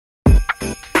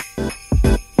Morning,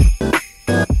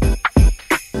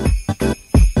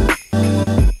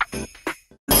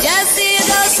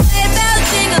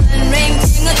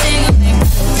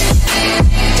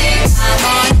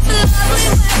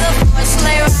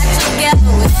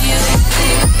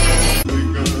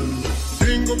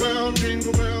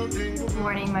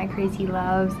 my crazy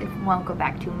loves. Welcome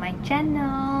back to my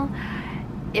channel.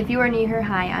 If you are new here,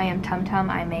 hi, I am TUM-TUM.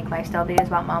 I make lifestyle videos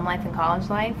about mom life and college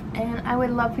life, and I would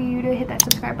love for you to hit that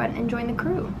subscribe button and join the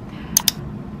crew.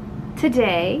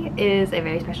 Today is a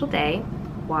very special day.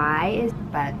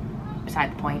 But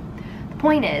beside the point. The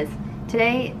point is,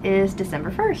 today is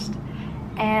December 1st,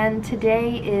 and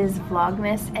today is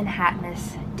Vlogmas and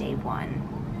Hatmas Day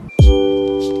 1.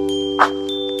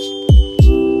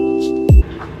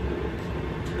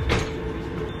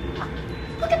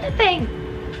 Look at the thing!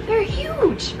 They're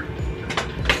huge!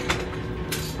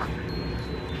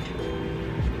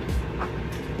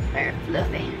 They're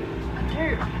fluffy.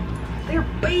 They're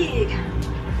big!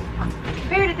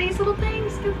 Compared to these little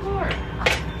things, good lord.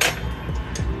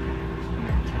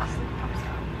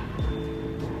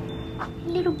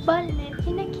 Little button,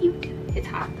 isn't that cute? It's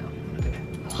hot though.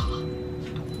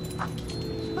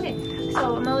 Okay,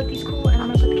 so I'm gonna let these cool and I'm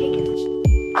gonna put the cake in.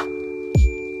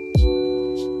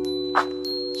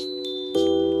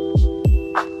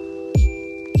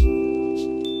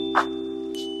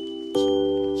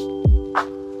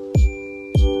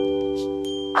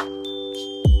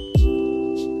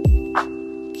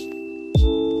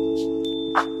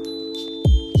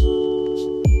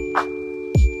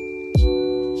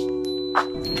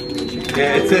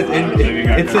 Yeah,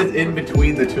 it says in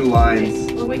between the two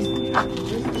lines. No,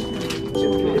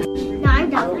 I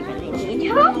don't really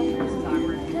need help.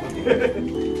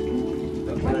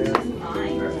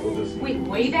 Wait,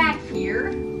 way back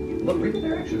here? Look, right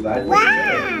there actually. Wow.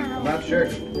 I'm not sure.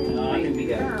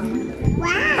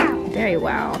 Wow. Very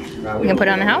wow. We can put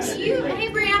it on the house? You, hey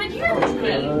Brianna, do you have this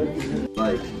cake?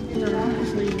 Like,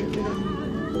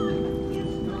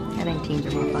 I think teams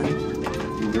are more fun.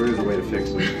 there is a way to fix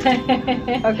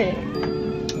it. Okay.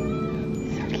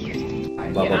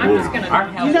 Yeah, I'm just gonna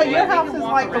help. You know, your house is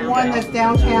like the one that's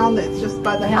downtown that's just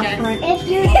by the house front. If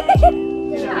you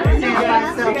We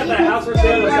got that house for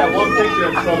sale. It's got one picture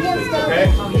of posted, okay?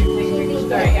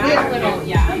 Sorry, I'm a little,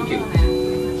 yeah, I'm a little mad.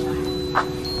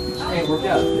 Hey, work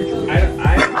out. I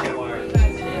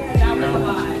don't know.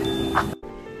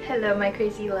 Hello, my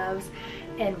crazy loves,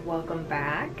 and welcome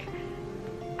back.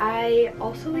 I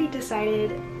also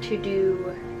decided to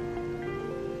do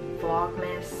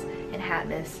Vlogmas and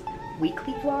Hatmas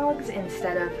weekly vlogs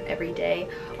instead of every day,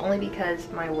 only because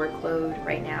my workload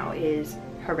right now is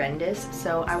horrendous.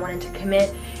 So I wanted to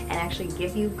commit and actually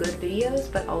give you good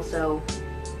videos, but also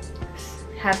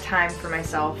have time for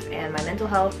myself and my mental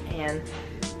health and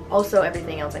also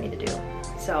everything else I need to do.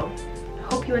 So I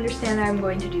hope you understand that I'm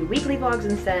going to do weekly vlogs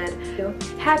instead. So,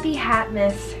 happy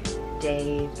Hatmas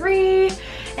Day 3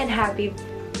 and happy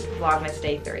Vlogmas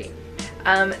Day 3.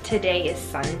 Today is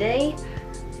Sunday.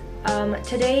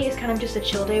 Today is kind of just a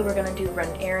chill day. We're gonna run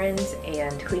errands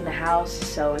and clean the house,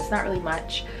 so it's not really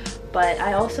much. But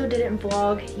I also didn't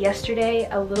vlog yesterday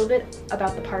a little bit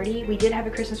about the party. We did have a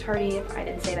Christmas party, if I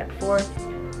didn't say that before.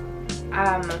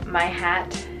 My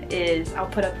hat is, I'll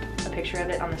put up a picture of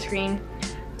it on the screen.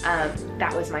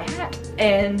 That was my hat,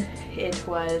 and it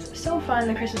was so fun.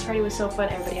 The Christmas party was so fun.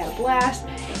 Everybody had a blast,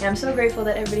 and I'm so grateful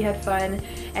that everybody had fun.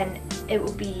 And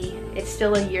it's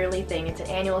still a yearly thing. It's an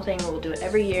annual thing. We'll do it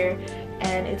every year,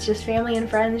 and it's just family and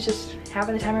friends just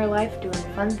having the time of our life, doing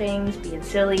fun things, being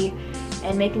silly,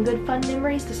 and making good fun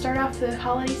memories to start off the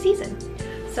holiday season.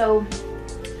 So,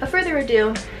 without further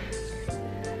ado,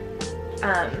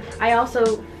 I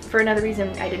also, for another reason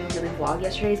I didn't really vlog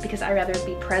yesterday, is because I'd rather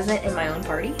be present in my own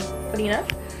party, funny enough.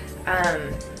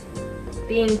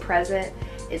 Being present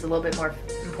is a little bit more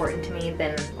important to me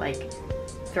than like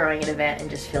throwing an event and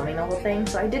just filming the whole thing.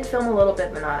 So I did film a little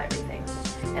bit, but not everything.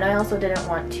 And I also didn't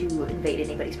want to invade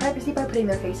anybody's privacy by putting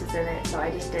their faces in it, so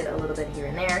I just did a little bit here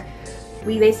and there.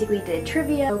 We basically did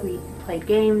trivia, we played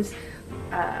games,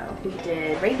 we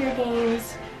did reindeer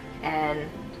games, and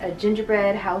a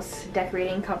gingerbread house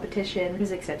decorating competition,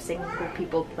 except single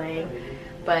people playing,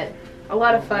 but a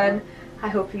lot of fun. I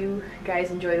hope you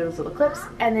guys enjoy those little clips.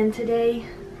 And then today,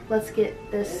 let's get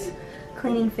this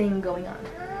cleaning thing going on.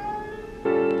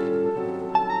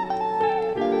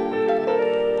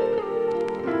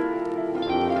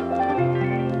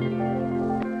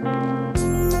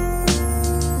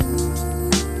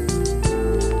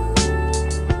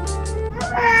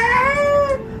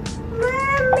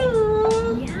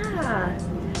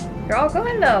 They're all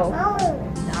going though.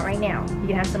 Oh. Not right now. You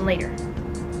can have some later.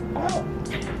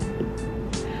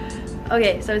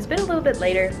 Okay, so it's been a little bit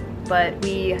later, but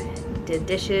we did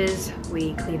dishes,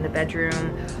 we cleaned the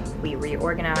bedroom, we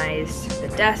reorganized the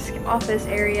desk office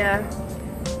area,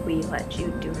 we let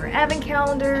Jude do her advent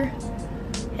calendar,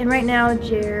 and right now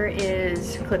Jer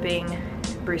is clipping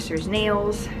Brewster's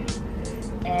nails,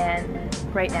 and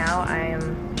right now I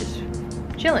am just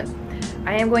chilling.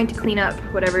 I am going to clean up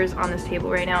whatever's on this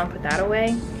table right now and put that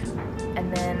away,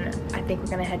 and then I think we're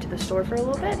gonna head to the store for a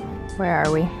little bit. Where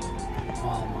are we?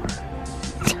 Walmart.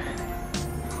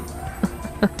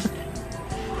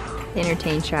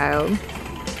 Entertain child.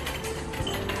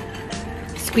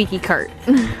 Squeaky cart.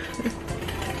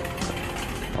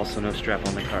 Also no strap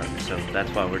on the cart, so that's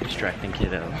why we're distracting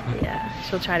kiddo. Yeah,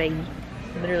 she'll try to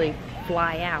literally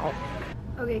fly out.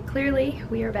 Okay, clearly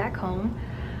we are back home.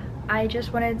 I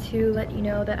just wanted to let you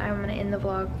know that I'm gonna end the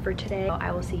vlog for today.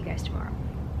 I will see you guys tomorrow.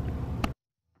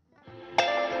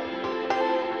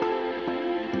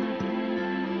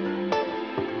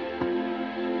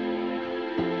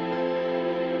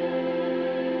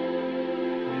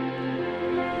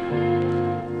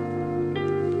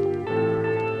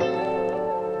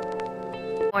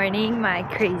 Morning, my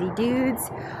crazy dudes.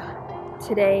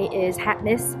 Today is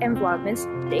Hatmas and Vlogmas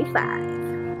day 5.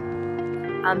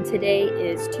 Today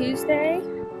is Tuesday.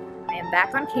 I am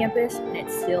back on campus and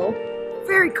it's still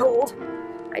very cold.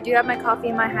 I do have my coffee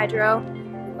and my hydro.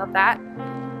 Love that.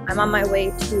 I'm on my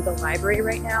way to the library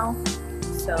right now,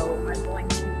 so I'm going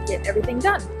to get everything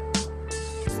done.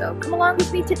 So come along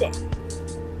with me today.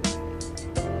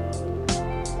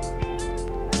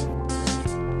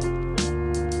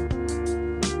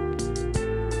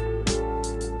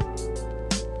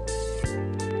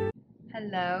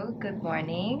 Hello, good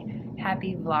morning.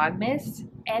 Happy Vlogmas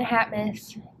and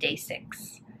Hatmas day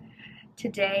 6.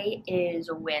 Today is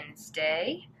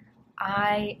Wednesday.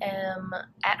 I am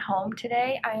at home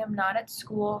today. I am not at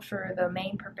school for the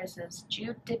main purposes.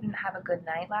 Jude didn't have a good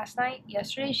night last night.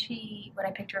 Yesterday, when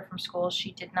I picked her up from school,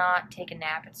 she did not take a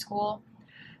nap at school.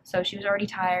 So she was already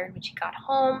tired. When she got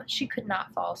home, she could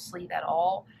not fall asleep at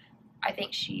all. I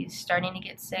think she's starting to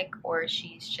get sick, or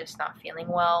she's just not feeling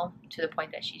well to the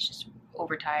point that she's just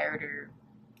overtired or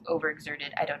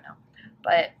overexerted. I don't know.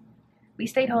 But we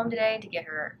stayed home today to get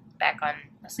her back on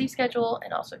a sleep schedule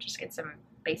and also just get some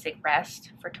basic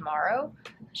rest for tomorrow.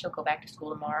 She'll go back to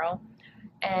school tomorrow.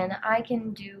 And I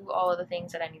can do all of the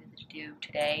things that I needed to do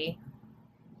today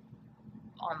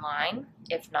online,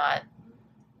 if not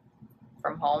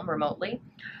from home remotely.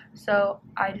 So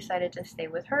I decided to stay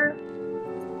with her.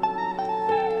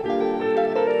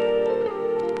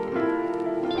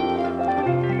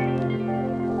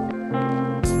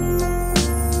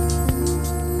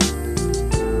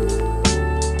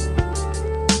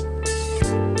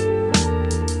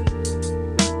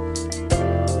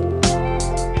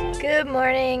 Good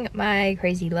morning, my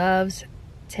crazy loves.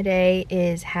 Today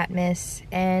is Hatmas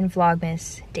and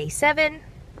Vlogmas day 7.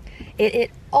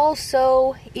 It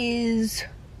also is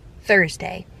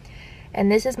Thursday,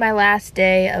 and this is my last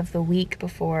day of the week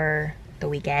before the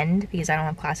weekend because I don't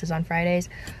have classes on Fridays,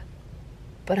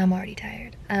 but I'm already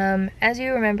tired. As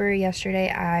you remember, yesterday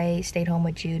I stayed home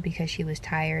with Jude because she was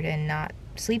tired and not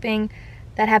sleeping.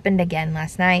 That happened again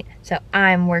last night, so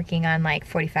I'm working on like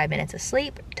 45 minutes of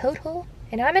sleep total.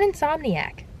 And I'm an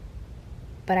insomniac,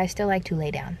 but I still like to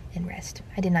lay down and rest.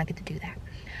 I did not get to do that.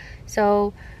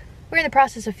 So we're in the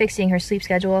process of fixing her sleep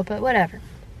schedule, but whatever.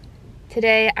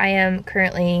 Today I am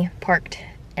currently parked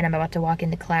and I'm about to walk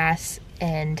into class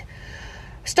and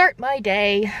start my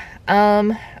day.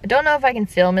 I don't know if I can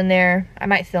film in there. I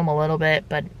might film a little bit,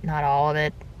 but not all of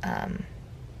it.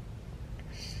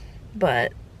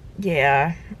 But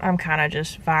yeah, I'm kind of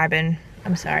just vibing.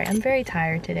 I'm sorry, I'm very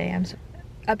tired today.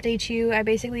 Update you, I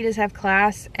basically just have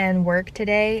class and work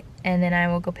today, and then I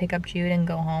will go pick up Jude and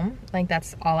go home. Like,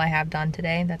 that's all I have done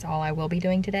today. That's all I will be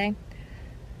doing today.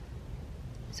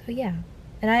 So yeah,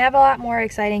 and I have a lot more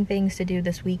exciting things to do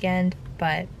this weekend,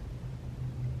 but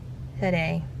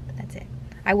today, that's it.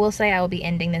 I will say I will be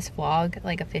ending this vlog,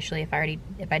 like officially, if I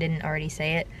didn't already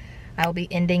say it, I will be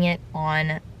ending it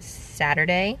on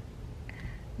Saturday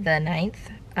the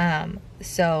 9th.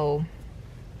 So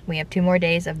we have 2 more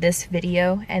days of this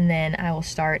video, and then I will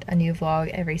start a new vlog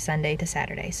every Sunday to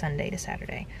Saturday,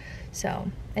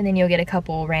 So, and then you'll get a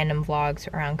couple random vlogs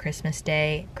around Christmas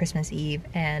Day, Christmas Eve,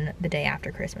 and the day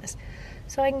after Christmas.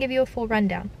 So I can give you a full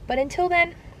rundown. But until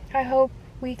then, I hope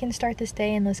we can start this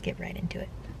day and let's get right into it.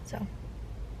 So.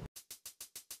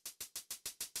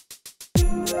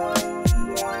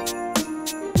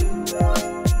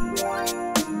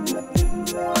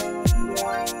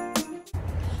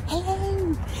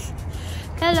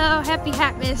 Hello, happy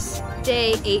Hatmas.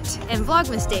 day 8 and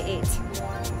Vlogmas day 8.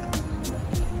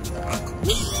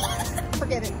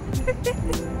 Forget it.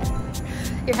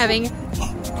 You're having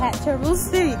hat troubles?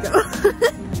 There you go.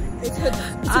 It's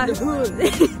in the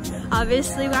hood.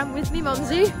 Obviously, I'm with me,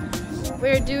 Mumsy.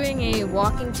 We're doing a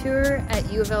walking tour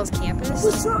at U of L's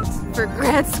campus for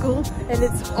grad school, and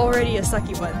it's already a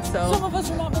sucky one, so... Some of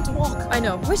us are not meant to walk. I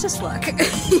know, wish us luck.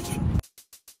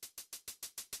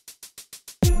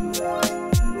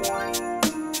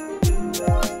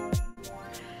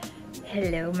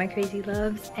 Hello my crazy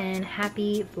loves, and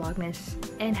happy Vlogmas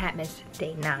and Hatmas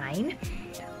day 9.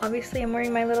 Obviously I'm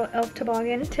wearing my little elf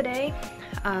toboggan today.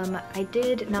 I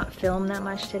did not film that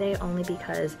much today only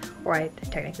because, or I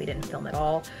technically didn't film at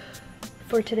all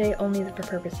for today, only for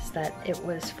purposes that it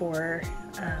was for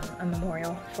a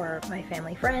memorial for my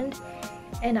family friend,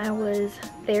 and I was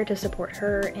there to support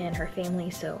her and her family,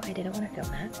 so I didn't want to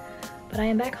film that. But I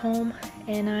am back home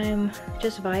and I'm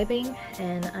just vibing,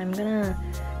 and I'm gonna,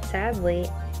 sadly,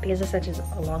 because it's such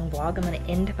a long vlog, I'm gonna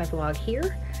end my vlog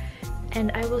here,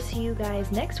 and I will see you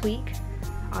guys next week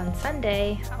on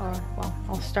Sunday. Well,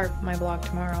 I'll start my vlog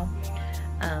tomorrow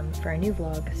for a new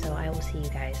vlog, so I will see you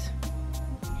guys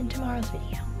in tomorrow's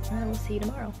video. I will see you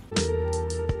tomorrow.